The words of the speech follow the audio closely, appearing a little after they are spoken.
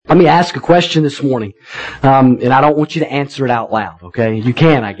Let me ask a question this morning, and I don't want you to answer it out loud, okay? You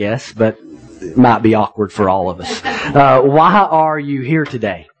can, I guess, but it might be awkward for all of us. Why are you here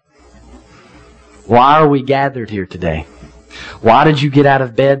today? Why are we gathered here today? Why did you get out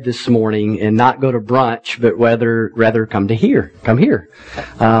of bed this morning and not go to brunch, but rather come here?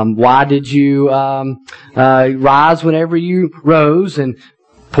 Why did you rise whenever you rose and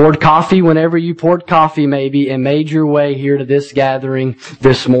poured coffee whenever you poured coffee maybe and made your way here to this gathering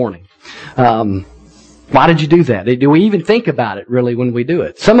this morning? Why did you do that? Do we even think about it really when we do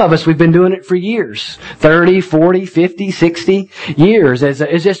it? Some of us, we've been doing it for years. 30, 40, 50, 60 years as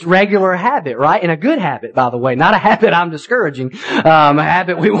just regular habit, right? And a good habit, by the way. Not a habit I'm discouraging. A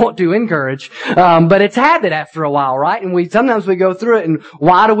habit we want to encourage. But it's habit after a while, right? And sometimes we go through it and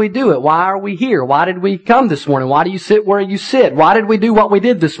why do we do it? Why are we here? Why did we come this morning? Why do you sit where you sit? Why did we do what we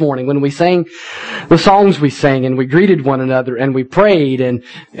did this morning when we sang the songs we sang and we greeted one another and we prayed and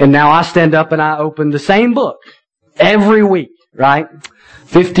now I stand up and I open the same book every week, right?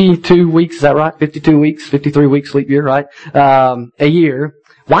 52 weeks, is that right? 52 weeks, 53 weeks, leap year, right? A year.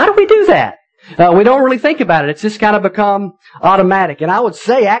 Why do we do that? We don't really think about it. It's just kind of become automatic. And I would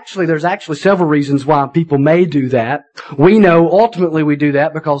say there's actually several reasons why people may do that. We know ultimately we do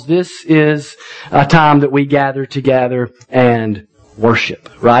that because this is a time that we gather together and worship,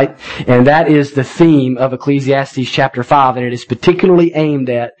 right? And that is the theme of Ecclesiastes chapter 5, and it is particularly aimed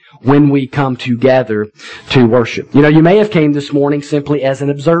at when we come together to worship. You know, you may have came this morning simply as an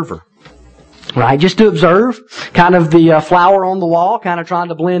observer, right? Just to observe, kind of the flower on the wall, kind of trying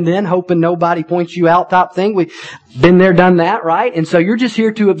to blend in, hoping nobody points you out type thing. We've been there, done that, right? And so you're just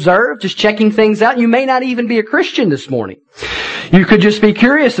here to observe, just checking things out. You may not even be a Christian this morning. You could just be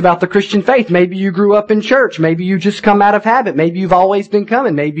curious about the Christian faith. Maybe you grew up in church. Maybe you just come out of habit. Maybe you've always been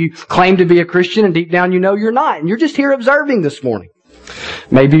coming. Maybe you claim to be a Christian and deep down you know you're not. And you're just here observing this morning.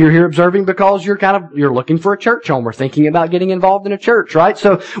 Maybe you're here observing because you're looking for a church home or thinking about getting involved in a church, right?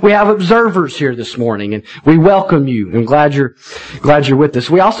 So we have observers here this morning and we welcome you. I'm glad you're with us.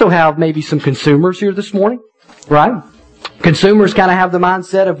 We also have maybe some consumers here this morning, right? Consumers kind of have the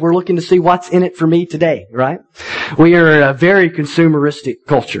mindset of we're looking to see what's in it for me today, right? We are a very consumeristic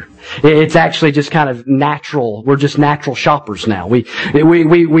culture. It's actually just kind of natural. We're just natural shoppers now. We've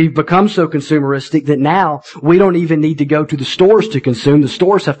become so consumeristic that now we don't even need to go to the stores to consume. The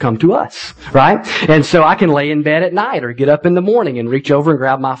stores have come to us, right? And so I can lay in bed at night or get up in the morning and reach over and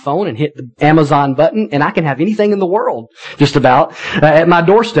grab my phone and hit the Amazon button and I can have anything in the world just about at my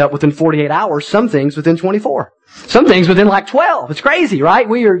doorstep within 48 hours, some things within 24. Some things within like 12. It's crazy, right?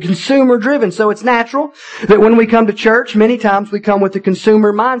 We are consumer driven. So it's natural that when we come to church, many times we come with a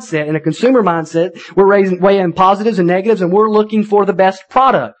consumer mindset. In a consumer mindset, we're weighing positives and negatives and we're looking for the best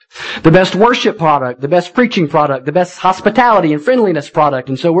product, the best worship product, the best preaching product, the best hospitality and friendliness product.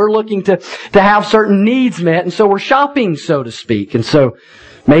 And so we're looking to have certain needs met. And so we're shopping, so to speak. And so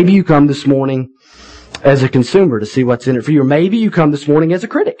maybe you come this morning as a consumer to see what's in it for you. Or maybe you come this morning as a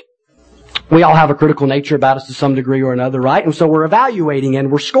critic. We all have a critical nature about us to some degree or another, right? And so we're evaluating and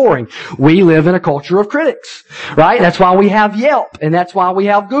we're scoring. We live in a culture of critics, right? That's why we have Yelp and that's why we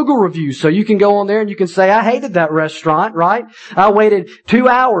have Google reviews. So you can go on there and you can say, I hated that restaurant, right? I waited 2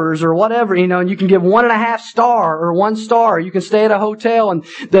 hours or whatever, and you can give 1.5 star or 1 star. You can stay at a hotel and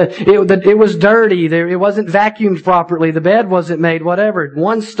it was dirty. It wasn't vacuumed properly. The bed wasn't made, whatever.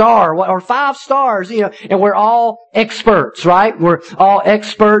 1 star or 5 stars, and we're all experts, right? We're all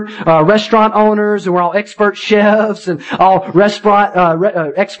expert, restaurant owners, and we're all expert chefs and all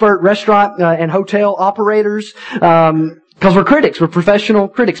expert restaurant and hotel operators. Because we're critics. We're professional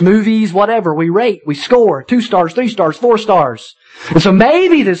critics. Movies, whatever. We rate. We score. 2 stars, 3 stars, 4 stars. And so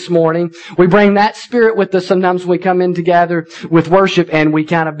maybe this morning we bring that spirit with us sometimes when we come in together with worship and we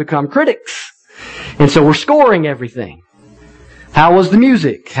kind of become critics. And so we're scoring everything. How was the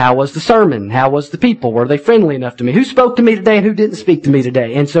music? How was the sermon? How was the people? Were they friendly enough to me? Who spoke to me today and who didn't speak to me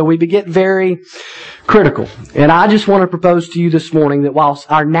today? And so we get very critical. And I just want to propose to you this morning that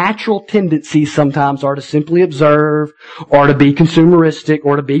whilst our natural tendencies sometimes are to simply observe or to be consumeristic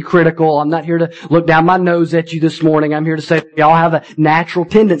or to be critical, I'm not here to look down my nose at you this morning. I'm here to say we all have a natural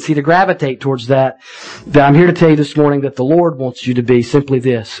tendency to gravitate towards that. That I'm here to tell you this morning that the Lord wants you to be simply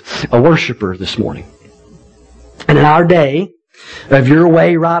this, a worshiper this morning. And in our day, of your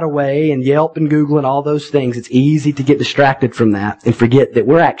way, right away, and Yelp and Google and all those things, it's easy to get distracted from that and forget that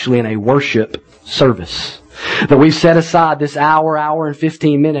we're actually in a worship service. That we've set aside this hour and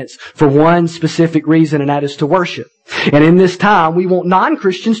 15 minutes for one specific reason, and that is to worship. And in this time, we want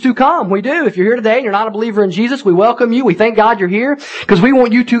non-Christians to come. We do. If you're here today and you're not a believer in Jesus, we welcome you. We thank God you're here because we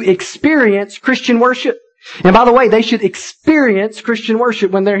want you to experience Christian worship. And by the way, they should experience Christian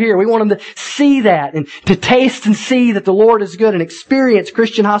worship when they're here. We want them to see that and to taste and see that the Lord is good and experience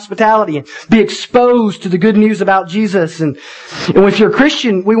Christian hospitality and be exposed to the good news about Jesus. And if you're a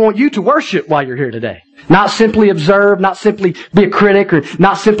Christian, we want you to worship while you're here today. Not simply observe, not simply be a critic, or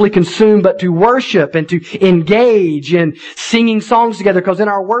not simply consume, but to worship and to engage in singing songs together. Because in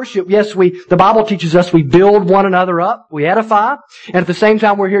our worship, yes, the Bible teaches us we build one another up, we edify, and at the same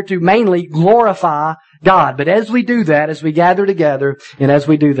time we're here to mainly glorify God. But as we do that, as we gather together, and as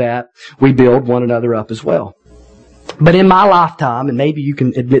we do that, we build one another up as well. But in my lifetime, and maybe you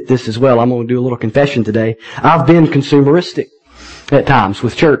can admit this as well, I'm going to do a little confession today, I've been consumeristic at times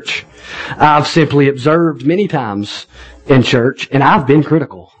with church. I've simply observed many times in church, and I've been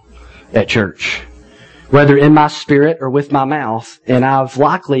critical at church, whether in my spirit or with my mouth, and I've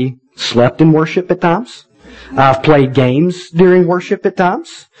likely slept in worship at times. I've played games during worship at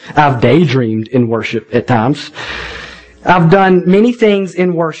times. I've daydreamed in worship at times. I've done many things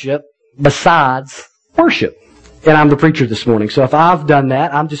in worship besides worship. And I'm the preacher this morning. So if I've done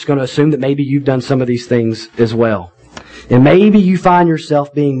that, I'm just going to assume that maybe you've done some of these things as well. And maybe you find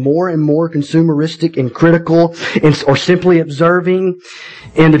yourself being more and more consumeristic and critical or simply observing.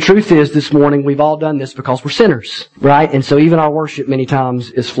 And the truth is, this morning, we've all done this because we're sinners, right? And so even our worship many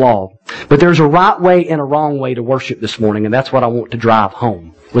times is flawed. But there's a right way and a wrong way to worship this morning, and that's what I want to drive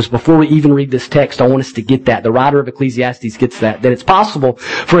home. Was before we even read this text, I want us to get that. The writer of Ecclesiastes gets that it's possible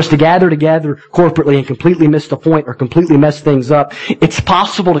for us to gather together corporately and completely miss the point or completely mess things up. It's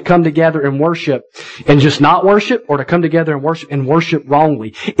possible to come together and worship and just not worship, or to come together and worship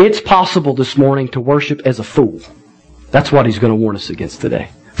wrongly. It's possible this morning to worship as a fool. That's what he's going to warn us against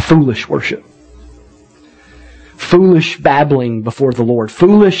today. Foolish worship. Foolish babbling before the Lord.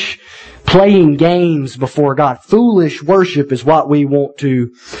 Foolish playing games before God. Foolish worship is what we want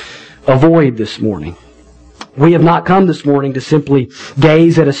to avoid this morning. We have not come this morning to simply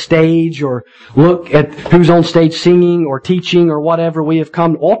gaze at a stage or look at who's on stage singing or teaching or whatever. We have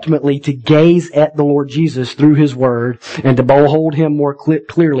come ultimately to gaze at the Lord Jesus through His Word and to behold Him more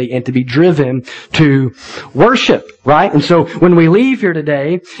clearly and to be driven to worship, right? And so when we leave here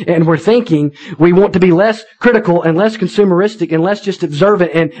today and we're thinking we want to be less critical and less consumeristic and less just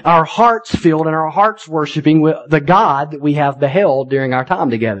observant, and our hearts filled and our hearts worshiping with the God that we have beheld during our time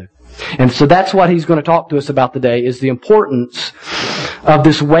together. And so that's what he's going to talk to us about today, is the importance of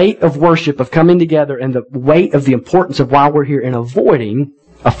this weight of worship, of coming together, and the weight of the importance of why we're here and avoiding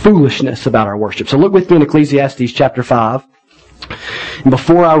a foolishness about our worship. So look with me in Ecclesiastes chapter 5. And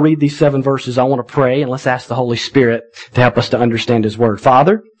before I read these 7 verses, I want to pray, and let's ask the Holy Spirit to help us to understand His Word.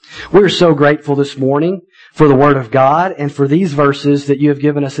 Father, we're so grateful this morning for the Word of God and for these verses that you have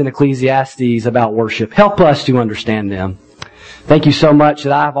given us in Ecclesiastes about worship. Help us to understand them. Thank you so much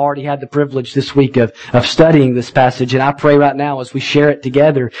that I've already had the privilege this week of studying this passage. And I pray right now as we share it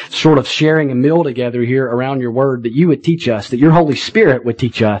together, sort of sharing a meal together here around your Word, that you would teach us, that your Holy Spirit would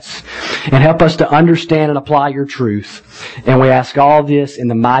teach us and help us to understand and apply your truth. And we ask all this in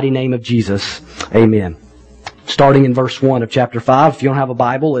the mighty name of Jesus. Amen. Starting in verse 1 of chapter 5. If you don't have a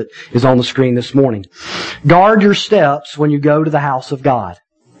Bible, it is on the screen this morning. Guard your steps when you go to the house of God.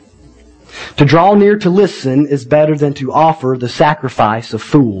 To draw near to listen is better than to offer the sacrifice of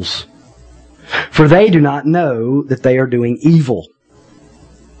fools, for they do not know that they are doing evil.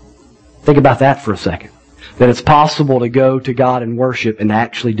 Think about that for a second. That it's possible to go to God and worship and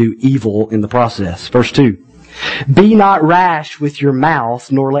actually do evil in the process. Verse 2. Be not rash with your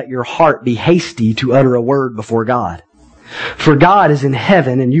mouth, nor let your heart be hasty to utter a word before God. For God is in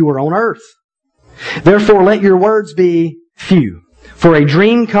heaven and you are on earth. Therefore let your words be few. For a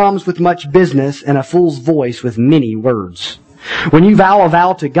dream comes with much business, and a fool's voice with many words. When you vow a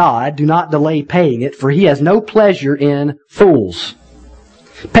vow to God, do not delay paying it, for He has no pleasure in fools.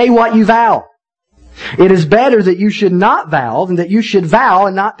 Pay what you vow. It is better that you should not vow than that you should vow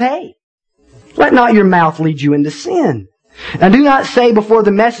and not pay. Let not your mouth lead you into sin. And do not say before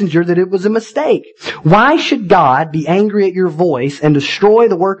the messenger that it was a mistake. Why should God be angry at your voice and destroy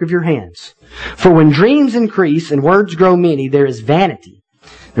the work of your hands? For when dreams increase and words grow many, there is vanity.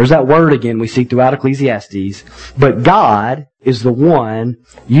 There's that word again we see throughout Ecclesiastes. But God is the one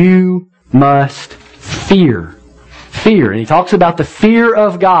you must fear. Fear. And he talks about the fear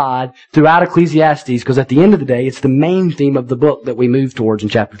of God throughout Ecclesiastes, because at the end of the day, it's the main theme of the book that we move towards in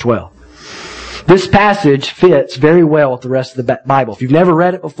chapter 12. This passage fits very well with the rest of the Bible. If you've never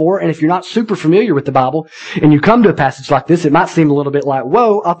read it before, and if you're not super familiar with the Bible, and you come to a passage like this, it might seem a little bit like,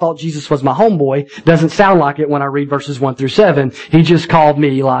 whoa, I thought Jesus was my homeboy. Doesn't sound like it when I read verses 1 through 7. He just called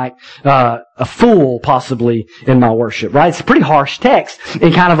me like a fool, possibly, in my worship, right? It's a pretty harsh text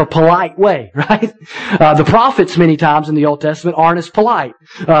in kind of a polite way, right? The prophets, many times in the Old Testament, aren't as polite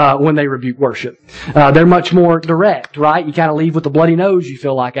when they rebuke worship. They're much more direct, right? You kind of leave with a bloody nose, you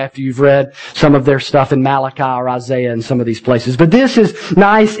feel like, after you've read some of their stuff in Malachi or Isaiah and some of these places. But this is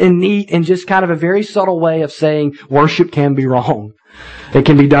nice and neat and just kind of a very subtle way of saying worship can be wrong. It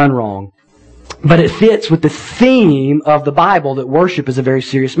can be done wrong. But it fits with the theme of the Bible that worship is a very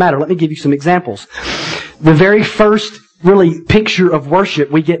serious matter. Let me give you some examples. The very first really picture of worship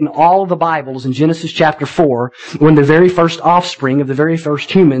we get in all of the Bibles in Genesis chapter 4, when the very first offspring of the very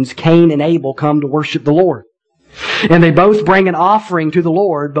first humans, Cain and Abel, come to worship the Lord. And they both bring an offering to the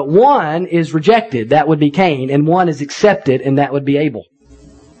Lord, but one is rejected, that would be Cain, and one is accepted, and that would be Abel.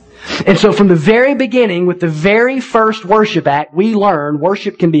 And so from the very beginning, with the very first worship act, we learn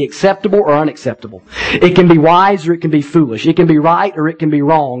worship can be acceptable or unacceptable. It can be wise or it can be foolish. It can be right or it can be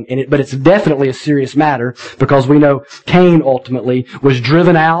wrong. But it's definitely a serious matter, because we know Cain ultimately was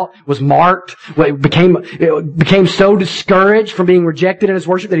driven out, was marked, became so discouraged from being rejected in his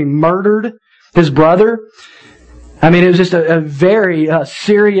worship that he murdered his brother. I mean, it was just a very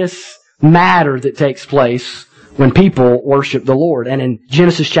serious matter that takes place when people worship the Lord. And in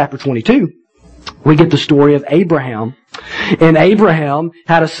Genesis chapter 22, we get the story of Abraham. And Abraham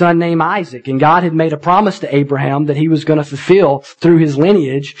had a son named Isaac. And God had made a promise to Abraham that he was going to fulfill through his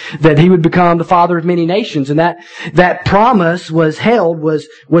lineage, that he would become the father of many nations. And that promise was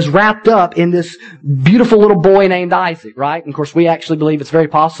wrapped up in this beautiful little boy named Isaac, right? And of course, we actually believe it's very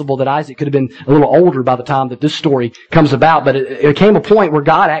possible that Isaac could have been a little older by the time that this story comes about. But it came a point where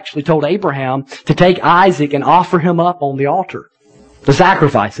God actually told Abraham to take Isaac and offer him up on the altar, to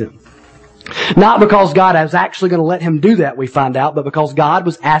sacrifice him. Not because God was actually going to let him do that, we find out, but because God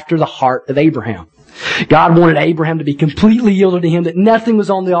was after the heart of Abraham. God wanted Abraham to be completely yielded to Him, that nothing was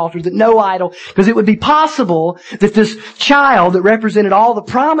on the altar, that no idol, because it would be possible that this child that represented all the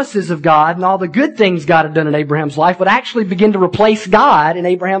promises of God and all the good things God had done in Abraham's life would actually begin to replace God in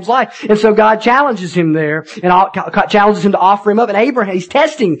Abraham's life. And so God challenges him there and challenges him to offer him up. And he's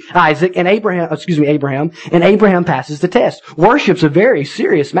testing Isaac and Abraham, and Abraham passes the test. Worship's a very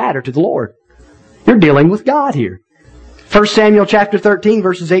serious matter to the Lord. You're dealing with God here. 1 Samuel chapter 13,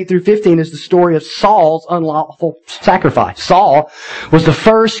 verses 8 through 15 is the story of Saul's unlawful sacrifice. Saul was the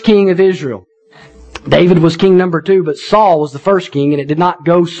first king of Israel. David was king number 2, but Saul was the first king, and it did not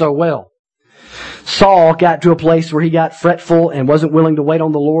go so well. Saul got to a place where he got fretful and wasn't willing to wait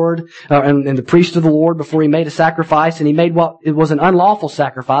on the Lord and the priest of the Lord before he made a sacrifice, and he made what it was an unlawful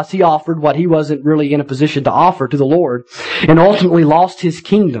sacrifice. He offered what he wasn't really in a position to offer to the Lord, and ultimately lost his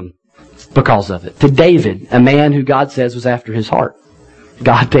kingdom because of it, to David, a man who God says was after his heart.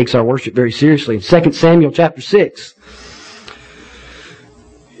 God takes our worship very seriously. In 2 Samuel chapter 6,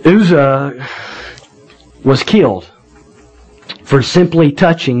 Uzzah was killed for simply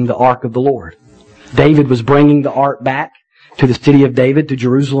touching the ark of the Lord. David was bringing the ark back to the city of David, to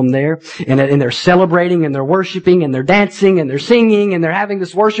Jerusalem there, and they're celebrating and they're worshiping and they're dancing and they're singing and they're having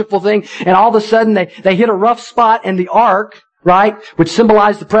this worshipful thing, and all of a sudden they hit a rough spot, and the ark, right, which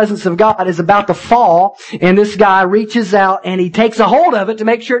symbolized the presence of God, is about to fall, and this guy reaches out and he takes a hold of it to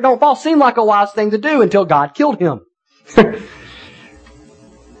make sure it don't fall. Seemed like a wise thing to do until God killed him.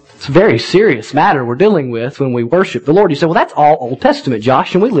 It's a very serious matter we're dealing with when we worship the Lord. You say, well, that's all Old Testament,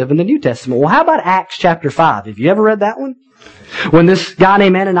 Josh, and we live in the New Testament. Well, how about Acts chapter 5? Have you ever read that one? When this guy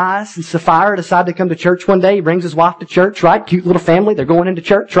named Ananias and Sapphira decide to come to church one day, he brings his wife to church, right? Cute little family. They're going into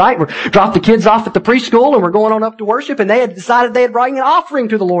church, right? We're dropped the kids off at the preschool and we're going on up to worship, and they had decided they had brought an offering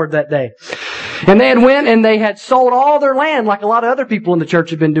to the Lord that day. And they had went and they had sold all their land like a lot of other people in the church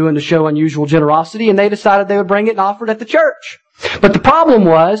had been doing to show unusual generosity, and they decided they would bring it and offer it at the church. But the problem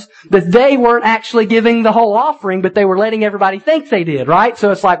was that they weren't actually giving the whole offering, but they were letting everybody think they did, right?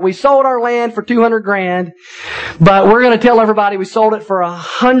 So it's like, we sold our land for $200,000, but we're going to tell everybody we sold it for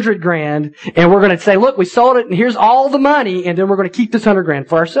 $100,000, and we're going to say, look, we sold it and here's all the money, and then we're going to keep this $100,000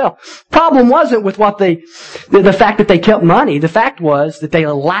 for ourselves. Problem wasn't with the fact that they kept money. The fact was that they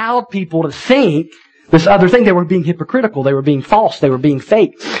allowed people to think this other thing. They were being hypocritical. They were being false. They were being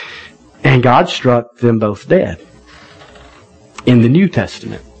fake. And God struck them both dead in the New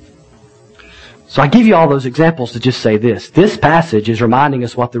Testament. So I give you all those examples to just say this. This passage is reminding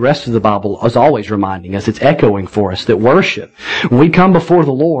us what the rest of the Bible is always reminding us. It's echoing for us that worship, when we come before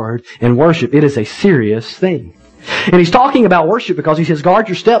the Lord and worship, it is a serious thing. And he's talking about worship because he says, guard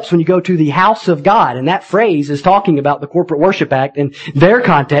your steps when you go to the house of God. And that phrase is talking about the Corporate Worship Act. In their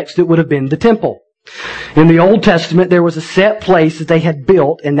context, it would have been the temple. In the Old Testament, there was a set place that they had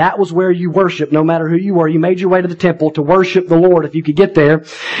built, and that was where you worshiped, no matter who you were. You made your way to the temple to worship the Lord if you could get there.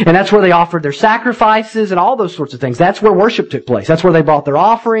 And that's where they offered their sacrifices and all those sorts of things. That's where worship took place. That's where they brought their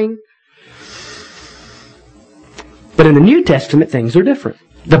offering. But in the New Testament, things are different.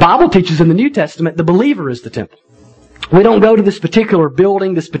 The Bible teaches in the New Testament the believer is the temple. We don't go to this particular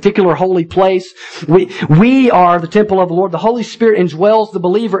building, this particular holy place. We are the temple of the Lord. The Holy Spirit indwells the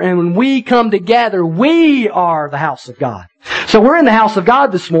believer, and when we come together, we are the house of God. So we're in the house of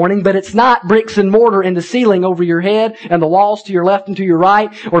God this morning, but it's not bricks and mortar in the ceiling over your head and the walls to your left and to your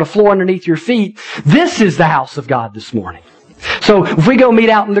right or the floor underneath your feet. This is the house of God this morning. So if we go meet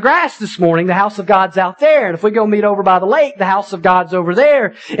out in the grass this morning, the house of God's out there. And if we go meet over by the lake, the house of God's over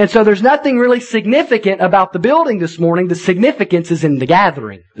there. And so there's nothing really significant about the building this morning. The significance is in the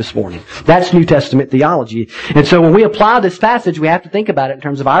gathering this morning. That's New Testament theology. And so when we apply this passage, we have to think about it in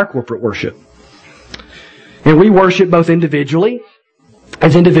terms of our corporate worship. And we worship both individually.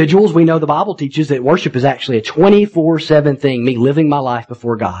 As individuals, we know the Bible teaches that worship is actually a 24/7 thing, me living my life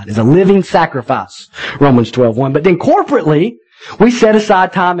before God. It's a living sacrifice, Romans 12:1. But then corporately, we set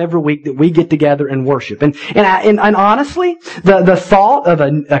aside time every week that we get together and worship. And honestly, the thought of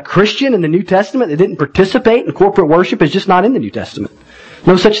a Christian in the New Testament that didn't participate in corporate worship is just not in the New Testament.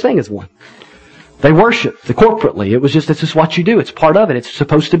 No such thing as one. They worship corporately. It was just, this is what you do. It's part of it. It's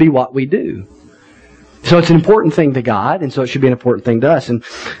supposed to be what we do. So it's an important thing to God, and so it should be an important thing to us. And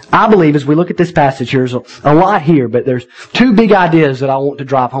I believe as we look at this passage, there's a lot here, but there's two big ideas that I want to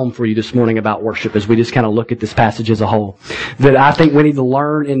drive home for you this morning about worship as we just kind of look at this passage as a whole that I think we need to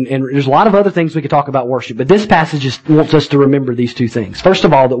learn. And there's a lot of other things we could talk about worship, but this passage just wants us to remember these two things. First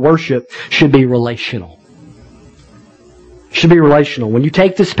of all, that worship should be relational. It should be relational. When you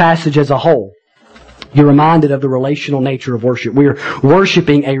take this passage as a whole, you're reminded of the relational nature of worship. We're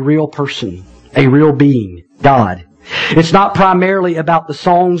worshiping a real person. A real being, God. It's not primarily about the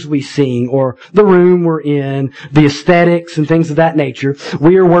songs we sing or the room we're in, the aesthetics and things of that nature.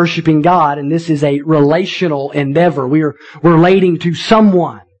 We are worshiping God, and this is a relational endeavor. We are relating to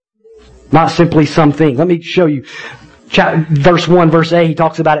someone, not simply something. Let me show you. Verse 1, verse 8, he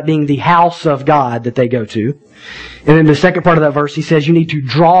talks about it being the house of God that they go to. And in the second part of that verse, he says you need to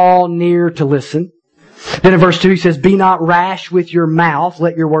draw near to listen. Then in verse 2 he says, be not rash with your mouth,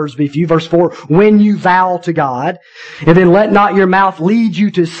 let your words be few. Verse 4, when you vow to God. And then let not your mouth lead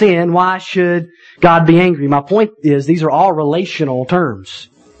you to sin. Why should God be angry? My point is, these are all relational terms.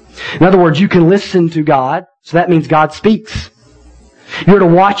 In other words, you can listen to God, so that means God speaks. You're to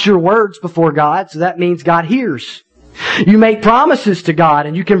watch your words before God, so that means God hears. You make promises to God,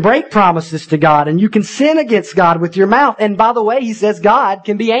 and you can break promises to God, and you can sin against God with your mouth. And by the way, he says God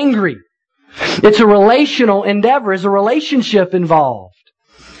can be angry. It's a relational endeavor. There's a relationship involved.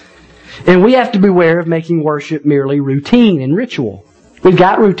 And we have to beware of making worship merely routine and ritual. We've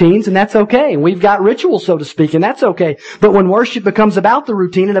got routines, and that's okay. And we've got rituals, so to speak, and that's okay. But when worship becomes about the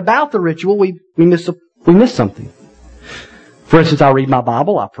routine and about the ritual, we miss something. For instance, I read my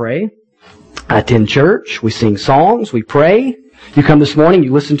Bible, I pray, I attend church, we sing songs, we pray. You come this morning,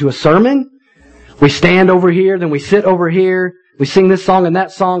 you listen to a sermon. We stand over here, then we sit over here. We sing this song and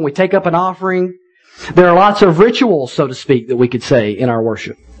that song. We take up an offering. There are lots of rituals, so to speak, that we could say in our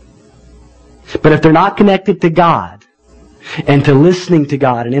worship. But if they're not connected to God and to listening to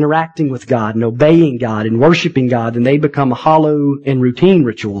God and interacting with God and obeying God and worshiping God, then they become hollow and routine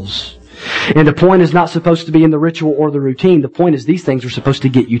rituals. And the point is not supposed to be in the ritual or the routine. The point is these things are supposed to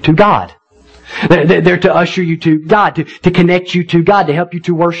get you to God. They're to usher you to God, to connect you to God, to help you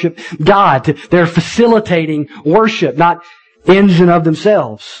to worship God. They're facilitating worship, not ends in of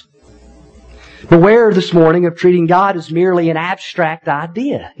themselves. Beware this morning of treating God as merely an abstract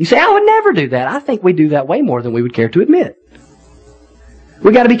idea. You say, I would never do that. I think we do that way more than we would care to admit.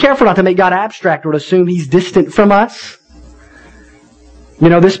 We've got to be careful not to make God abstract or to assume He's distant from us. You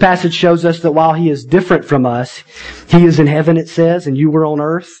know, this passage shows us that while He is different from us, He is in heaven, it says, and you were on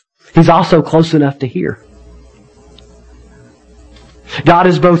earth. He's also close enough to hear. God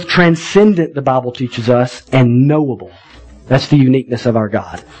is both transcendent, the Bible teaches us, and knowable. That's the uniqueness of our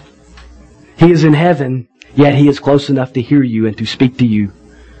God. He is in heaven, yet He is close enough to hear you and to speak to you.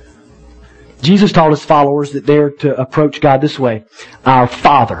 Jesus taught His followers that they're to approach God this way. Our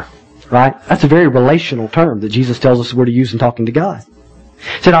Father, right? That's a very relational term that Jesus tells us we're to use in talking to God.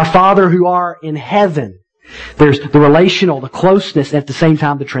 He said, our Father who are in heaven. There's the relational, the closeness, and at the same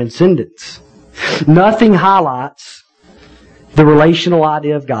time the transcendence. Nothing highlights the relational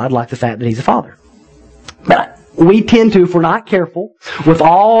idea of God like the fact that He's a Father. But we tend to, if we're not careful, with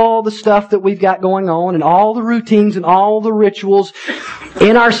all the stuff that we've got going on and all the routines and all the rituals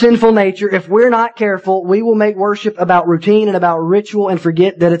in our sinful nature, if we're not careful, we will make worship about routine and about ritual and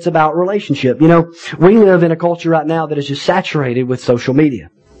forget that it's about relationship. You know, we live in a culture right now that is just saturated with social media.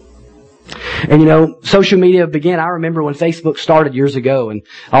 And you know, social media began, I remember when Facebook started years ago and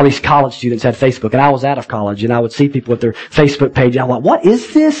all these college students had Facebook, and I was out of college and I would see people with their Facebook page and I'm like, what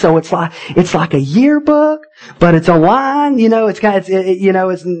is this? So it's like a yearbook, but it's online, you know, I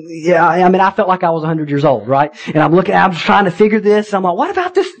felt like I was 100 years old, right? And I'm trying to figure this, and I'm like, what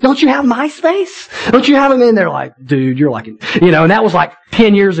about this? Don't you have MySpace? Don't you have them in there? Like, dude, you're like, you know, and that was like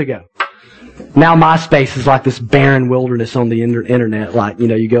 10 years ago. Now MySpace is like this barren wilderness on the internet. Like, you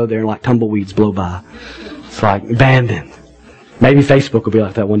know, you go there and like tumbleweeds blow by. It's like abandoned. Maybe Facebook will be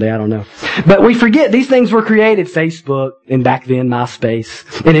like that one day. I don't know. But we forget these things were created. Facebook and back then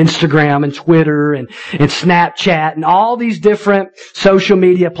MySpace and Instagram and Twitter and Snapchat and all these different social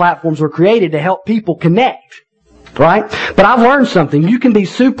media platforms were created to help people connect. Right? But I've learned something. You can be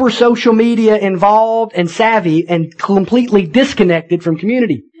super social media involved and savvy and completely disconnected from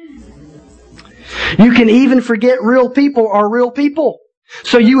community. You can even forget real people are real people.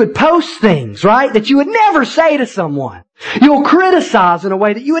 So you would post things, right, that you would never say to someone. You'll criticize in a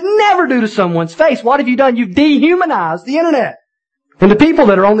way that you would never do to someone's face. What have you done? You've dehumanized the internet and the people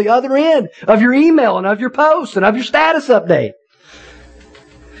that are on the other end of your email and of your posts and of your status update.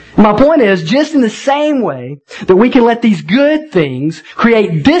 My point is, just in the same way that we can let these good things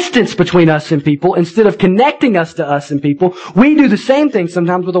create distance between us and people instead of connecting us to us and people, we do the same thing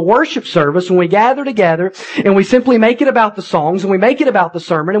sometimes with a worship service when we gather together and we simply make it about the songs and we make it about the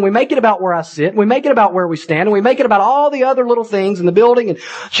sermon and we make it about where I sit and we make it about where we stand and we make it about all the other little things in the building and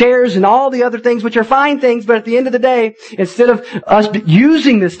chairs and all the other things which are fine things, but at the end of the day, instead of us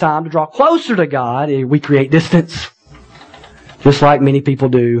using this time to draw closer to God, we create distance. Just like many people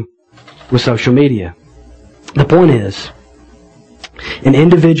do with social media. The point is, in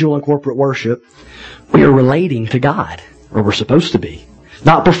individual and corporate worship, we are relating to God, or we're supposed to be.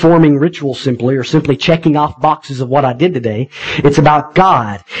 Not performing rituals simply, or simply checking off boxes of what I did today. It's about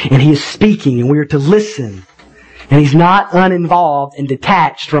God, and He is speaking, and we are to listen. And He's not uninvolved and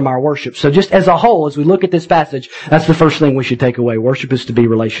detached from our worship. So just as a whole, as we look at this passage, that's the first thing we should take away. Worship is to be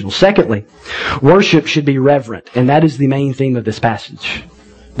relational. Secondly, worship should be reverent. And that is the main theme of this passage.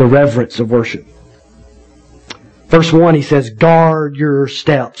 The reverence of worship. Verse 1, he says, guard your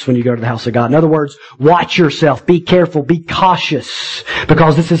steps when you go to the house of God. In other words, watch yourself. Be careful. Be cautious.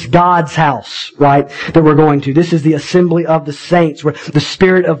 Because this is God's house, right, that we're going to. This is the assembly of the saints where the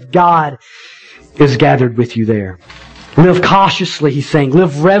Spirit of God is gathered with you there. Live cautiously, he's saying.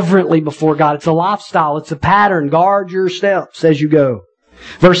 Live reverently before God. It's a lifestyle. It's a pattern. Guard your steps as you go.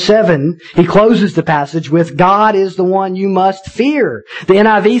 Verse 7, he closes the passage with, God is the one you must fear. The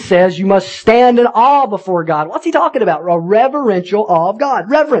NIV says you must stand in awe before God. What's he talking about? A reverential awe of God.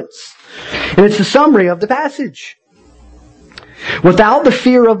 Reverence. And it's the summary of the passage. Without the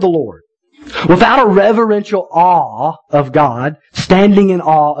fear of the Lord, without a reverential awe of God, standing in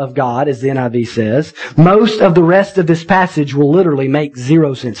awe of God, as the NIV says, most of the rest of this passage will literally make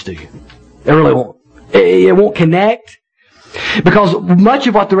zero sense to you. It really won't. It won't connect. Because much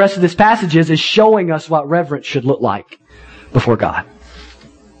of what the rest of this passage is showing us what reverence should look like before God.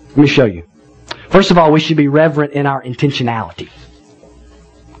 Let me show you. First of all, we should be reverent in our intentionality.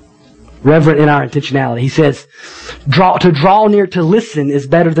 Reverent in our intentionality. He says, to draw near to listen is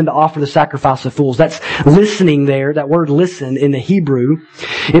better than to offer the sacrifice of fools. That's listening there. That word listen in the Hebrew.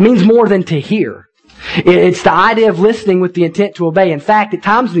 It means more than to hear. It's the idea of listening with the intent to obey. In fact, at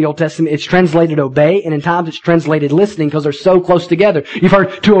times in the Old Testament, it's translated obey, and in times it's translated listening because they're so close together. You've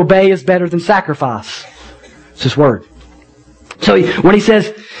heard to obey is better than sacrifice. It's this word. So when he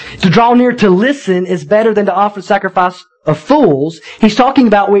says to draw near to listen is better than to offer sacrifice of fools, he's talking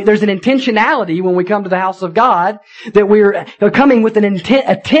about there's an intentionality when we come to the house of God that we're coming with an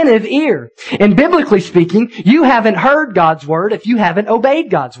attentive ear. And biblically speaking, you haven't heard God's word if you haven't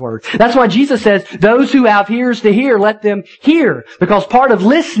obeyed God's word. That's why Jesus says, those who have ears to hear, let them hear. Because part of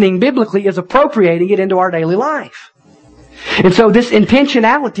listening biblically is appropriating it into our daily life. And so this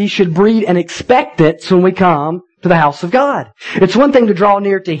intentionality should breed an expectance when we come to the house of God. It's one thing to draw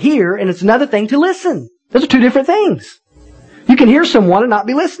near to hear, and it's another thing to listen. Those are two different things. You can hear someone and not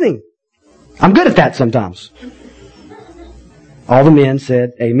be listening. I'm good at that sometimes. All the men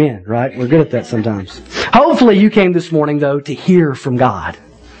said amen, right? We're good at that sometimes. Hopefully you came this morning, though, to hear from God.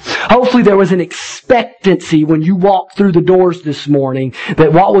 Hopefully there was an expectancy when you walked through the doors this morning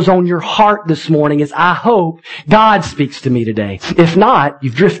that what was on your heart this morning is, I hope God speaks to me today. If not,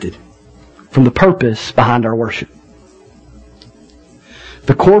 you've drifted. from the purpose behind our worship.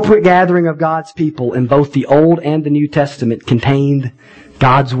 The corporate gathering of God's people in both the Old and the New Testament contained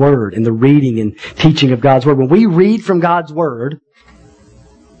God's Word and the reading and teaching of God's Word. When we read from God's Word,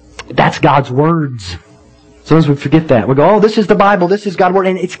 that's God's words. Sometimes we forget that. We go, oh, this is the Bible, this is God's Word,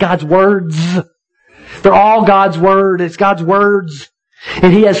 and it's God's words. They're all God's Word. It's God's words.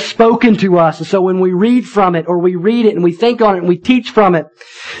 And He has spoken to us. And so when we read from it, or we read it and we think on it and we teach from it,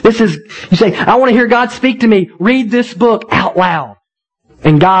 you say, I want to hear God speak to me. Read this book out loud.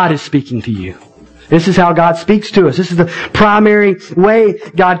 And God is speaking to you. This is how God speaks to us. This is the primary way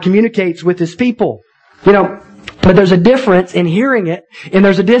God communicates with His people. But there's a difference in hearing it, and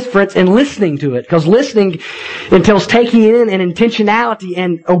there's a difference in listening to it. Because listening entails taking it in and intentionality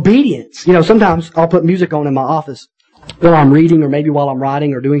and obedience. Sometimes I'll put music on in my office while I'm reading, or maybe while I'm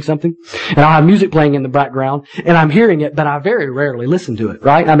writing or doing something, and I'll have music playing in the background, and I'm hearing it, but I very rarely listen to it,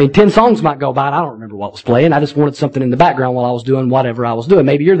 right? 10 songs might go by, and I don't remember what was playing. I just wanted something in the background while I was doing whatever I was doing.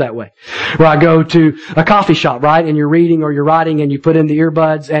 Maybe you're that way. Or I go to a coffee shop, right, and you're reading or you're writing, and you put in the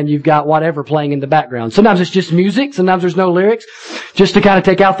earbuds, and you've got whatever playing in the background. Sometimes it's just music, sometimes there's no lyrics, just to kind of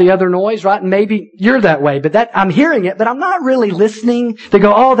take out the other noise, right? And maybe you're that way, but I'm hearing it, but I'm not really listening to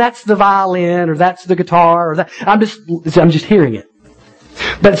go, oh, that's the violin, or that's the guitar, or that. I'm just hearing it.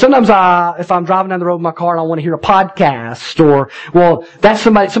 But sometimes if I'm driving down the road in my car and I want to hear a podcast, or, that's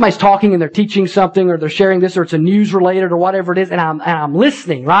somebody's talking and they're teaching something, or they're sharing this, or it's a news related or whatever it is, and I'm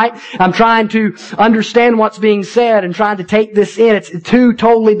listening, right? I'm trying to understand what's being said and trying to take this in. It's two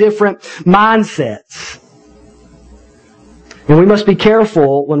totally different mindsets. And we must be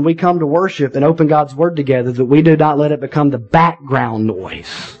careful when we come to worship and open God's Word together that we do not let it become the background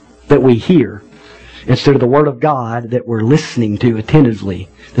noise that we hear, instead of the Word of God that we're listening to attentively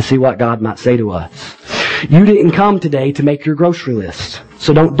to see what God might say to us. You didn't come today to make your grocery list,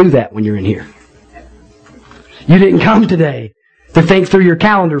 so don't do that when you're in here. You didn't come today to think through your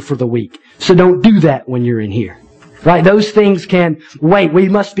calendar for the week, so don't do that when you're in here. Right? Those things can wait. We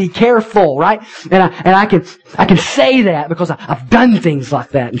must be careful, right? And I can say that because I've done things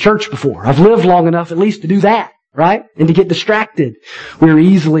like that in church before. I've lived long enough at least to do that, right? And to get distracted. We're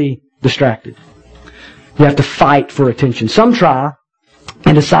easily distracted. You have to fight for attention. Some try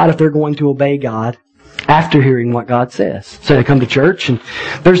and decide if they're going to obey God after hearing what God says. So they come to church and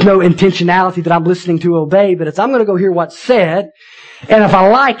there's no intentionality that I'm listening to obey, but it's I'm going to go hear what's said, and if I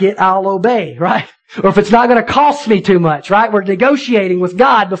like it, I'll obey, right? Or if it's not going to cost me too much, right? We're negotiating with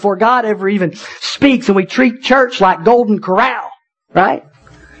God before God ever even speaks, and we treat church like Golden Corral, right?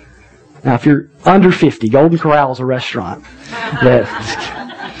 Now, if you're under 50, Golden Corral is a restaurant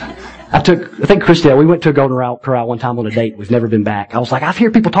I think Christelle, we went to a Golden Corral one time on a date. We've never been back. I was like, I hear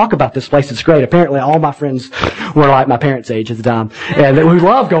people talk about this place. It's great. Apparently all my friends were like my parents' age at the time. And we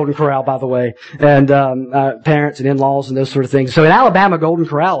love Golden Corral, by the way. And, parents and in-laws and those sort of things. So in Alabama, Golden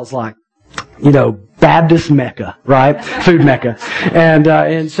Corral is like, Baptist Mecca, right? Food Mecca.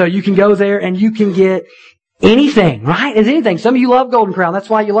 And so you can go there and you can get anything, right? It's anything. Some of you love Golden Corral. That's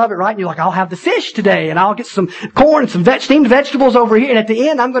why you love it, right? And you're like, I'll have the fish today, and I'll get some corn, some steamed vegetables over here, and at the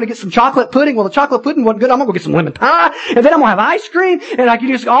end, I'm going to get some chocolate pudding. Well, the chocolate pudding wasn't good. I'm going to go get some lemon pie, and then I'm going to have ice cream, and I can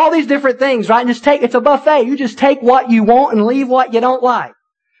just all these different things, right? And it's a buffet. You just take what you want and leave what you don't like,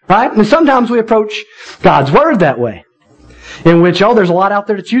 right? And sometimes we approach God's Word that way, in which, there's a lot out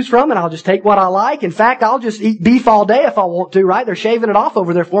there to choose from, and I'll just take what I like. In fact, I'll just eat beef all day if I want to, right? They're shaving it off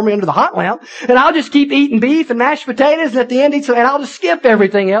over there for me under the hot lamp. And I'll just keep eating beef and mashed potatoes, and at the end eat some, and I'll just skip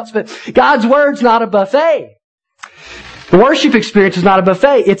everything else. But God's Word's not a buffet. The worship experience is not a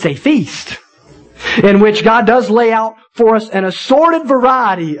buffet. It's a feast, in which God does lay out for us an assorted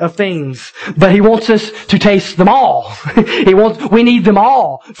variety of things, but He wants us to taste them all. We need them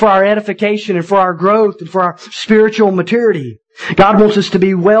all for our edification and for our growth and for our spiritual maturity. God wants us to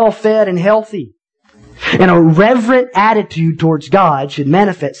be well fed and healthy. And a reverent attitude towards God should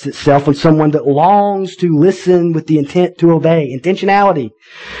manifest itself in someone that longs to listen with the intent to obey. Intentionality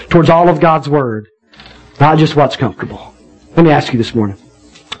towards all of God's Word, not just what's comfortable. Let me ask you this morning.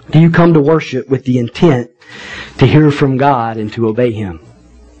 Do you come to worship with the intent to hear from God and to obey Him?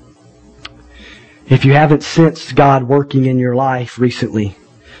 If you haven't sensed God working in your life recently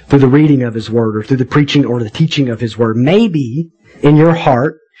through the reading of His Word or through the preaching or the teaching of His Word, maybe in your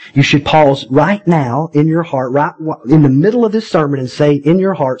heart you should pause right now in your heart, right in the middle of this sermon, and say in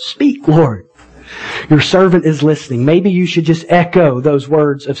your heart, "Speak, Lord. Your servant is listening." Maybe you should just echo those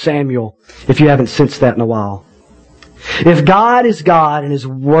words of Samuel if you haven't sensed that in a while. If God is God and His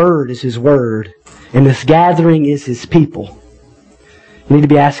Word is His Word, and this gathering is His people, you need to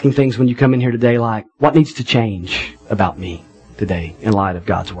be asking things when you come in here today like, what needs to change about me today in light of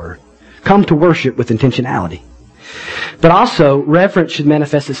God's Word? come to worship with intentionality. But also, reverence should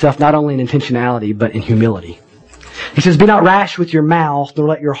manifest itself not only in intentionality, but in humility. He says, be not rash with your mouth, nor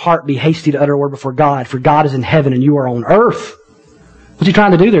let your heart be hasty to utter a word before God, for God is in heaven and you are on earth. What's he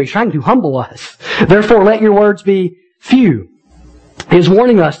trying to do there? He's trying to humble us. Therefore, let your words be few. He is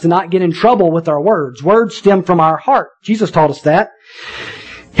warning us to not get in trouble with our words. Words stem from our heart. Jesus taught us that.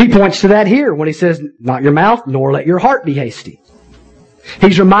 He points to that here when he says, not your mouth, nor let your heart be hasty.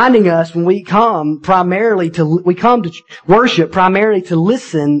 He's reminding us when we come to worship primarily to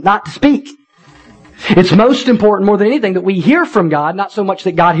listen, not to speak. It's most important more than anything that we hear from God, not so much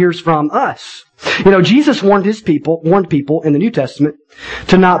that God hears from us. Jesus warned people in the New Testament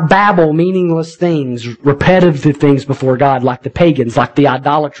to not babble meaningless things, repetitive things before God, like the pagans, like the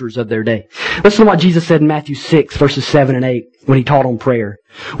idolaters of their day. Listen to what Jesus said in Matthew 6, verses 7 and 8, when He taught on prayer.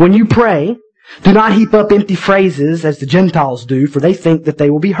 When you pray, do not heap up empty phrases as the Gentiles do, for they think that they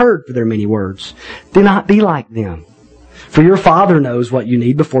will be heard for their many words. Do not be like them. For your Father knows what you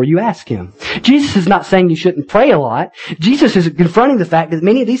need before you ask Him. Jesus is not saying you shouldn't pray a lot. Jesus is confronting the fact that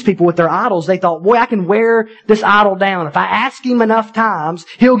many of these people with their idols, they thought, boy, I can wear this idol down. If I ask Him enough times,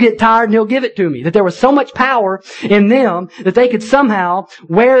 He'll get tired and He'll give it to me. That there was so much power in them that they could somehow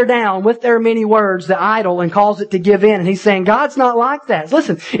wear down with their many words the idol and cause it to give in. And He's saying, God's not like that.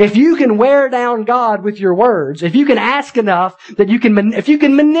 Listen, if you can wear down God with your words, if you can ask enough that if you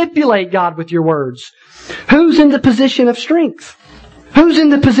can manipulate God with your words, who's in the position of strength? Who's in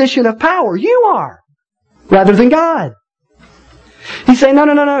the position of power? You are, rather than God. He's saying,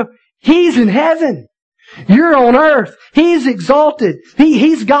 no. He's in heaven. You're on earth. He's exalted.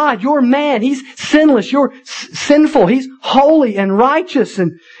 He's God. You're man. He's sinless. You're sinful. He's holy and righteous,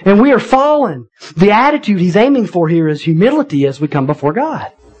 and we are fallen. The attitude He's aiming for here is humility as we come before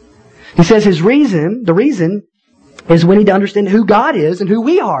God. He says the reason is we need to understand who God is and who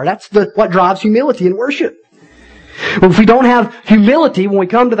we are. That's what drives humility in worship. Well, if we don't have humility when we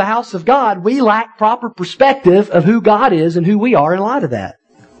come to the house of God, we lack proper perspective of who God is and who we are in light of that.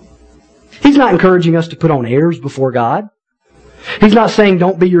 He's not encouraging us to put on airs before God. He's not saying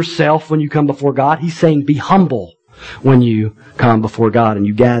don't be yourself when you come before God. He's saying be humble when you come before God and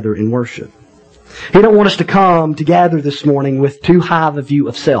you gather in worship. He don't want us to come together this morning with too high of a view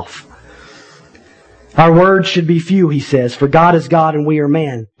of self. Our words should be few, he says, for God is God and we are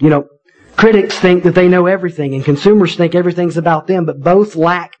man. Critics think that they know everything and consumers think everything's about them, but both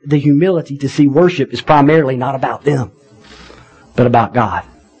lack the humility to see worship is primarily not about them, but about God.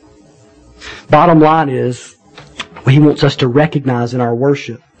 Bottom line is, He wants us to recognize in our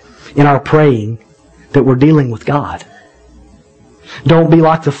worship, in our praying, that we're dealing with God. Don't be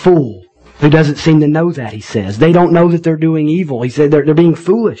like the fool who doesn't seem to know that, he says. They don't know that they're doing evil. He said they're being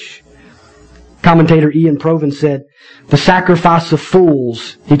foolish. Commentator Ian Provan said, the sacrifice of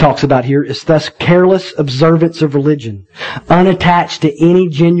fools, he talks about here, is thus careless observance of religion, unattached to any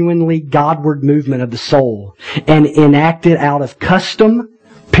genuinely Godward movement of the soul, and enacted out of custom,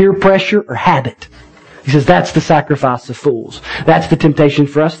 peer pressure, or habit. He says that's the sacrifice of fools. That's the temptation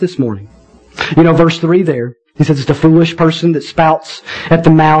for us this morning. Verse 3 there, he says it's a foolish person that spouts at the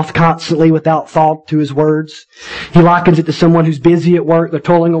mouth constantly without thought to his words. He likens it to someone who's busy at work. They're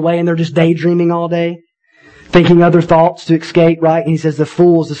toiling away and they're just daydreaming all day, thinking other thoughts to escape, right? And he says the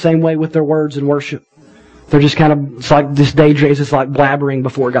fool is the same way with their words in worship. They're just it's like this daydream. It's just like blabbering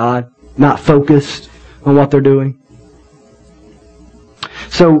before God, not focused on what they're doing.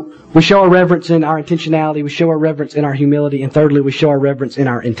 So we show our reverence in our intentionality. We show our reverence in our humility. And thirdly, we show our reverence in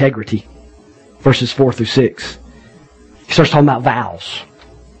our integrity. Verses 4 through 6. He starts talking about vows.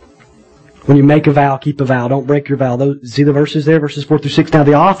 When you make a vow, keep a vow. Don't break your vow. See the verses there? Verses 4 through 6. Now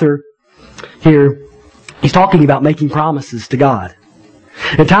the author here, he's talking about making promises to God.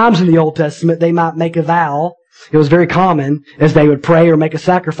 At times in the Old Testament, they might make a vow. It was very common as they would pray or make a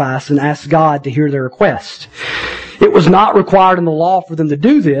sacrifice and ask God to hear their request. It was not required in the law for them to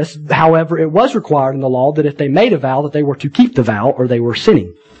do this. However, it was required in the law that if they made a vow, that they were to keep the vow or they were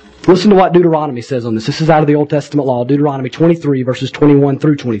sinning. Listen to what Deuteronomy says on this. This is out of the Old Testament law, Deuteronomy 23, verses 21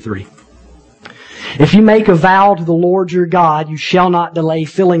 through 23. If you make a vow to the Lord your God, you shall not delay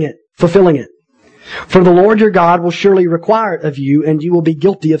fulfilling it. For the Lord your God will surely require it of you, and you will be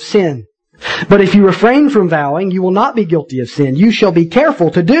guilty of sin. But if you refrain from vowing, you will not be guilty of sin. You shall be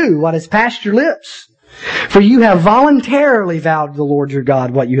careful to do what has passed your lips. For you have voluntarily vowed to the Lord your God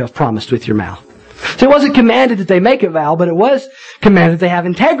what you have promised with your mouth. So it wasn't commanded that they make a vow, but it was commanded that they have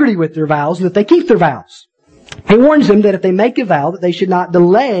integrity with their vows and that they keep their vows. He warns them that if they make a vow, that they should not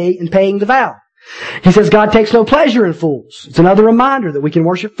delay in paying the vow. He says God takes no pleasure in fools. It's another reminder that we can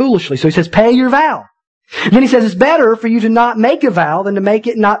worship foolishly. So he says, pay your vow. And then he says it's better for you to not make a vow than to make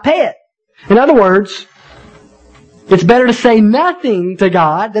it and not pay it. In other words, it's better to say nothing to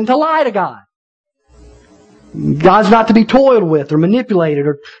God than to lie to God. God's not to be toiled with or manipulated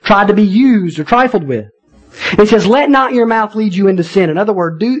or tried to be used or trifled with. It says, let not your mouth lead you into sin. In other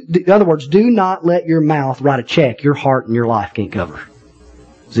words, do not let your mouth write a check your heart and your life can't cover.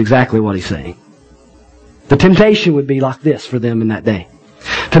 That's exactly what he's saying. The temptation would be like this for them in that day.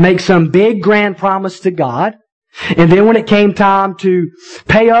 To make some big grand promise to God, and then when it came time to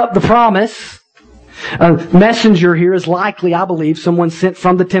pay up the promise, a messenger here is likely, I believe, someone sent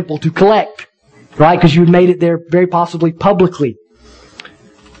from the temple to collect. Right? Because you made it there very possibly publicly.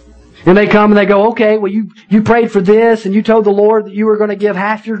 And they come and they go, okay, well you prayed for this and you told the Lord that you were going to give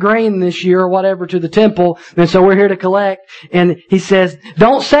half your grain this year or whatever to the temple, and so we're here to collect. And he says,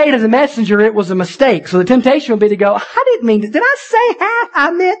 don't say to the messenger it was a mistake. So the temptation would be to go, I didn't mean to. Did I say half?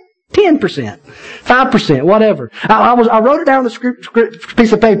 I meant 10%, 5%, whatever. I wrote it down on the script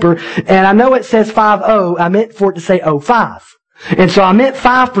piece of paper, and I know it says 5-0. I meant for it to say 05. And so I meant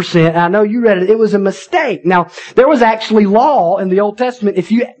 5%, and I know you read it. It was a mistake. Now, there was actually law in the Old Testament.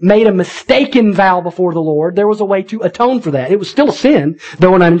 If you made a mistaken vow before the Lord, there was a way to atone for that. It was still a sin,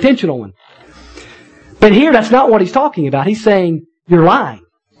 though an unintentional one. But here, that's not what he's talking about. He's saying you're lying.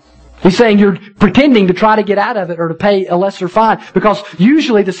 He's saying you're pretending to try to get out of it or to pay a lesser fine. Because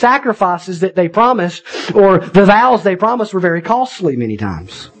usually the sacrifices that they promised or the vows they promised were very costly many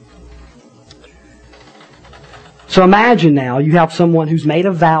times. So imagine now you have someone who's made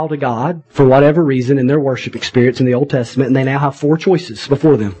a vow to God for whatever reason in their worship experience in the Old Testament, and they now have 4 choices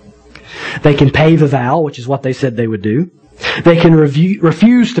before them. They can pay the vow, which is what they said they would do. They can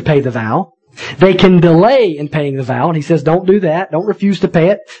refuse to pay the vow. They can delay in paying the vow, and he says don't do that. Don't refuse to pay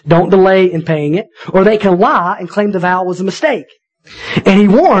it. Don't delay in paying it. Or they can lie and claim the vow was a mistake. And he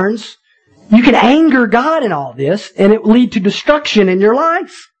warns, you can anger God in all this, and it will lead to destruction in your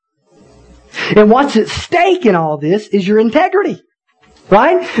life. And what's at stake in all this is your integrity.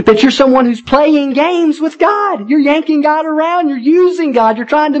 Right? That you're someone who's playing games with God. You're yanking God around. You're using God. You're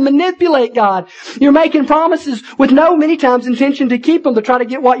trying to manipulate God. You're making promises with many times intention to keep them, to try to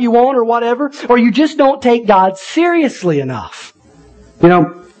get what you want or whatever. Or you just don't take God seriously enough. You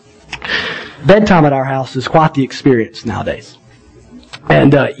know, bedtime at our house is quite the experience nowadays.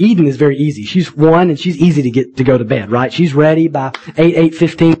 And Eden is very easy. She's 1 and she's easy to go to bed, right? She's ready by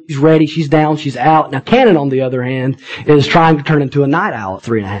 8:15. She's ready. She's down. She's out. Now Cannon, on the other hand, is trying to turn into a night owl at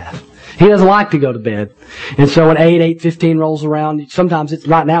 3:30. He doesn't like to go to bed. And so when 8:15 rolls around, sometimes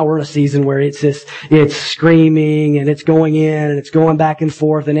right now we're in a season where it's screaming and it's going in and it's going back and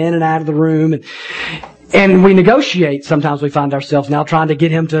forth and in and out of the room. And we negotiate. Sometimes we find ourselves now trying to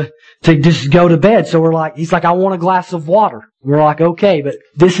get him to just go to bed. So he's like, I want a glass of water. We're like, okay, but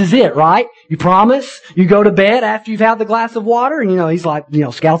this is it, right? You promise you go to bed after you've had the glass of water? And, he's like,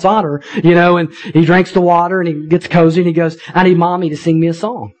 Scout's honor, and he drinks the water and he gets cozy and he goes, I need Mommy to sing me a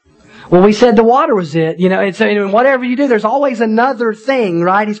song. Well, we said the water was it, and so whatever you do, there's always another thing,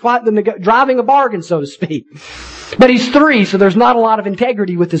 right? He's quite driving a bargain, so to speak. But he's 3, so there's not a lot of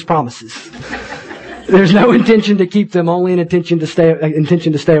integrity with his promises. There's no intention to keep them, only an intention to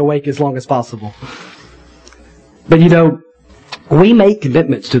stay awake as long as possible. But we make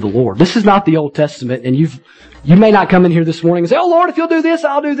commitments to the Lord. This is not the Old Testament, and you may not come in here this morning and say, "Oh Lord, if you'll do this,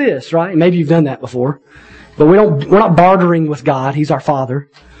 I'll do this." Right? Maybe you've done that before, but we're not bartering with God. He's our Father.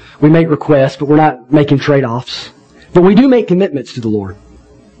 We make requests, but we're not making trade-offs. But we do make commitments to the Lord,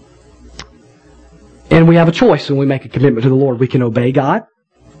 and we have a choice when we make a commitment to the Lord. We can obey God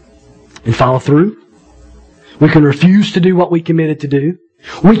and follow through. We can refuse to do what we committed to do.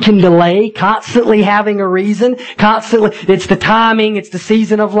 We can delay, constantly having a reason, constantly. It's the timing, it's the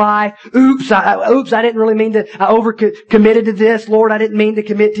season of life. Oops, I didn't really mean to, I over-committed to this. Lord, I didn't mean to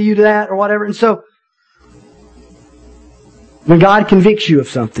commit to you to that or whatever. And so, when God convicts you of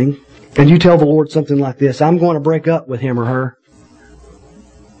something, and you tell the Lord something like this, I'm going to break up with him or her.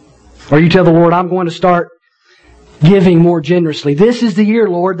 Or you tell the Lord, I'm going to start giving more generously. This is the year,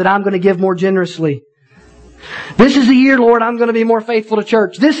 Lord, that I'm going to give more generously. This is the year, Lord, I'm going to be more faithful to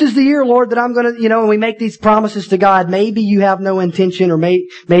church. This is the year, Lord, that I'm going to, and we make these promises to God. Maybe you have no intention, or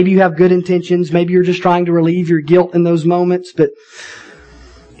maybe you have good intentions. Maybe you're just trying to relieve your guilt in those moments, but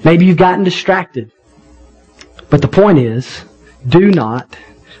maybe you've gotten distracted. But the point is, do not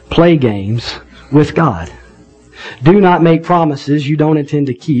play games with God. Do not make promises you don't intend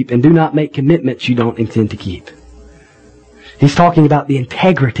to keep, and do not make commitments you don't intend to keep. He's talking about the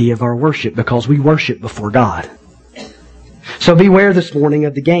integrity of our worship, because we worship before God. So beware this morning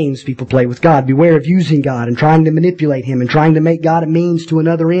of the games people play with God. Beware of using God and trying to manipulate Him and trying to make God a means to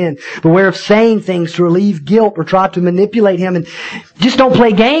another end. Beware of saying things to relieve guilt or try to manipulate Him, and just don't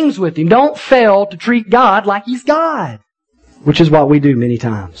play games with Him. Don't fail to treat God like He's God, which is what we do many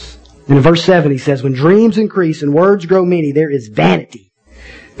times. And in verse 7 he says, when dreams increase and words grow many, there is vanity.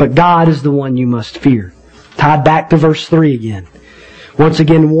 But God is the one you must fear. Tied back to verse 3 again. Once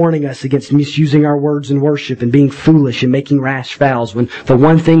again warning us against misusing our words in worship and being foolish and making rash vows, when the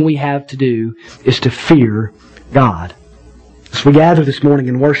one thing we have to do is to fear God. As we gather this morning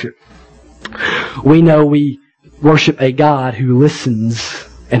in worship, we know we worship a God who listens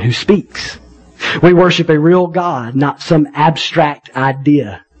and who speaks. We worship a real God, not some abstract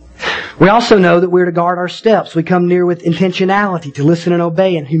idea. We also know that we're to guard our steps. We come near with intentionality to listen and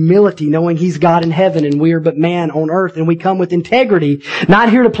obey, and humility, knowing He's God in heaven and we are but man on earth. And we come with integrity,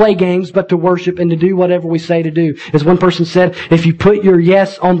 not here to play games, but to worship and to do whatever we say to do. As one person said, if you put your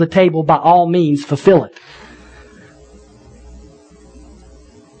yes on the table, by all means, fulfill it.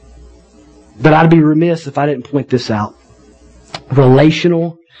 But I'd be remiss if I didn't point this out.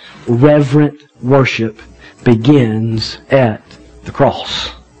 Relational, reverent worship begins at the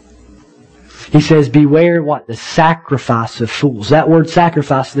cross. He says, beware what? The sacrifice of fools. That word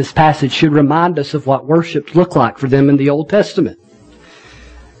sacrifice in this passage should remind us of what worship looked like for them in the Old Testament.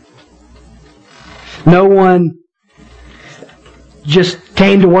 No one just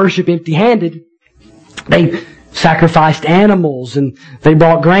came to worship empty-handed. They sacrificed animals and they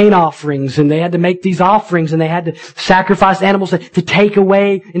brought grain offerings, and they had to make these offerings, and they had to sacrifice animals to take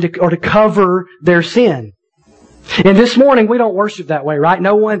away or to cover their sin. And this morning we don't worship that way, right?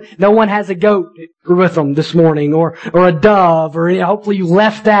 No one has a goat with them this morning, or a dove, or hopefully you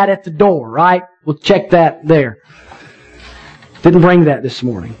left that at the door, right? We'll check that there. Didn't bring that this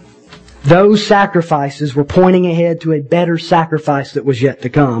morning. Those sacrifices were pointing ahead to a better sacrifice that was yet to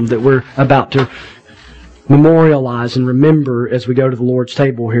come, that we're about to memorialize and remember as we go to the Lord's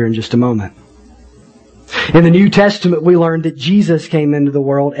table here in just a moment. In the New Testament, we learned that Jesus came into the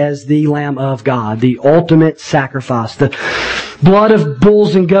world as the Lamb of God, the ultimate sacrifice. The blood of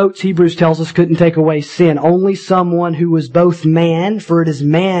bulls and goats, Hebrews tells us, couldn't take away sin. Only someone who was both man, for it is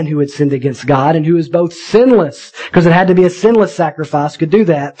man who had sinned against God, and who is both sinless, because it had to be a sinless sacrifice, could do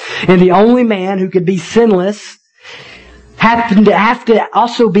that. And the only man who could be sinless happened to have to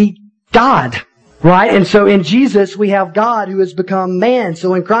also be God. Right? And so in Jesus we have God who has become man.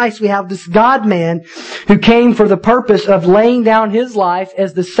 So in Christ we have this God-man who came for the purpose of laying down His life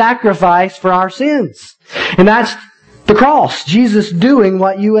as the sacrifice for our sins. And that's the cross. Jesus doing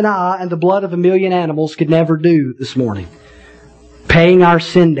what you and I and the blood of a million animals could never do this morning. Paying our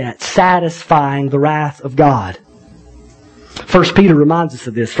sin debt, satisfying the wrath of God. 1 Peter reminds us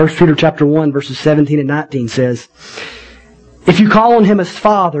of this. 1 Peter chapter 1 verses 17 and 19 says, if you call on Him as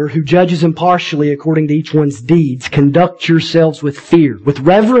Father, who judges impartially according to each one's deeds, conduct yourselves with fear, with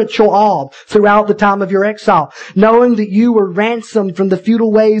reverential awe throughout the time of your exile, knowing that you were ransomed from the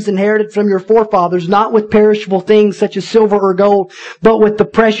futile ways inherited from your forefathers, not with perishable things such as silver or gold, but with the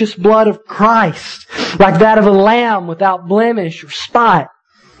precious blood of Christ, like that of a lamb without blemish or spot.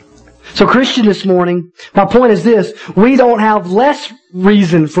 So Christian, this morning, my point is this: we don't have less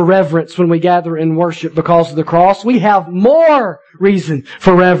reason for reverence when we gather in worship because of the cross. We have more reason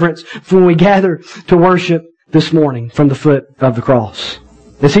for reverence when we gather to worship this morning from the foot of the cross.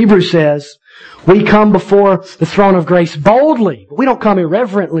 As Hebrews says, we come before the throne of grace boldly, but we don't come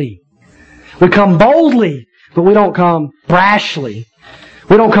irreverently. We come boldly, but we don't come brashly.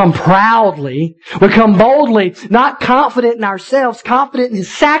 We don't come proudly. We come boldly, not confident in ourselves, confident in His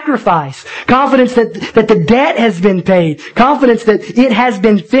sacrifice, confidence that the debt has been paid, confidence that it has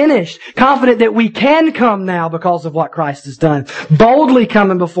been finished, confident that we can come now because of what Christ has done. Boldly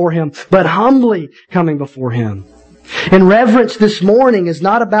coming before Him, but humbly coming before Him. And reverence this morning is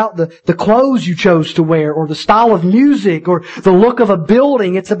not about the clothes you chose to wear or the style of music or the look of a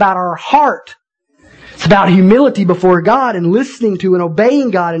building. It's about our heart. It's about humility before God and listening to and obeying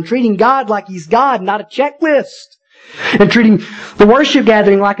God and treating God like He's God, not a checklist. And treating the worship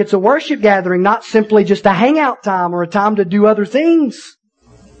gathering like it's a worship gathering, not simply just a hangout time or a time to do other things.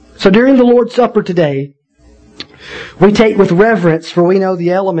 So during the Lord's Supper today, we take with reverence, for we know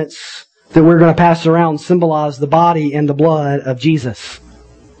the elements that we're going to pass around symbolize the body and the blood of Jesus.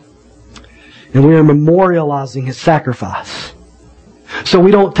 And we are memorializing His sacrifice. So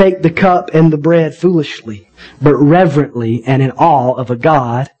we don't take the cup and the bread foolishly, but reverently and in awe of a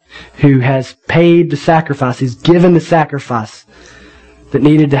God who has paid the sacrifice. He's given the sacrifice that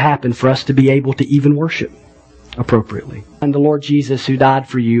needed to happen for us to be able to even worship appropriately. And the Lord Jesus who died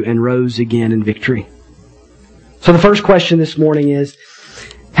for you and rose again in victory. So the first question this morning is,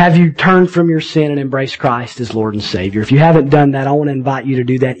 have you turned from your sin and embraced Christ as Lord and Savior? If you haven't done that, I want to invite you to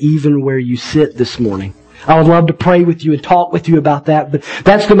do that even where you sit this morning. I would love to pray with you and talk with you about that, but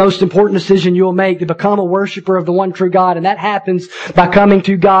that's the most important decision you'll make, to become a worshiper of the one true God, and that happens by coming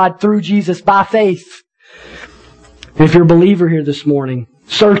to God through Jesus by faith. And if you're a believer here this morning,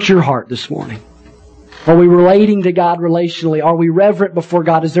 search your heart this morning. Are we relating to God relationally? Are we reverent before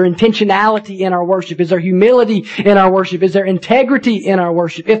God? Is there intentionality in our worship? Is there humility in our worship? Is there integrity in our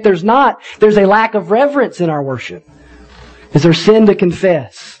worship? If there's not, there's a lack of reverence in our worship. Is there sin to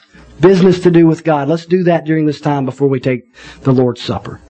confess? Business to do with God? Let's do that during this time before we take the Lord's Supper.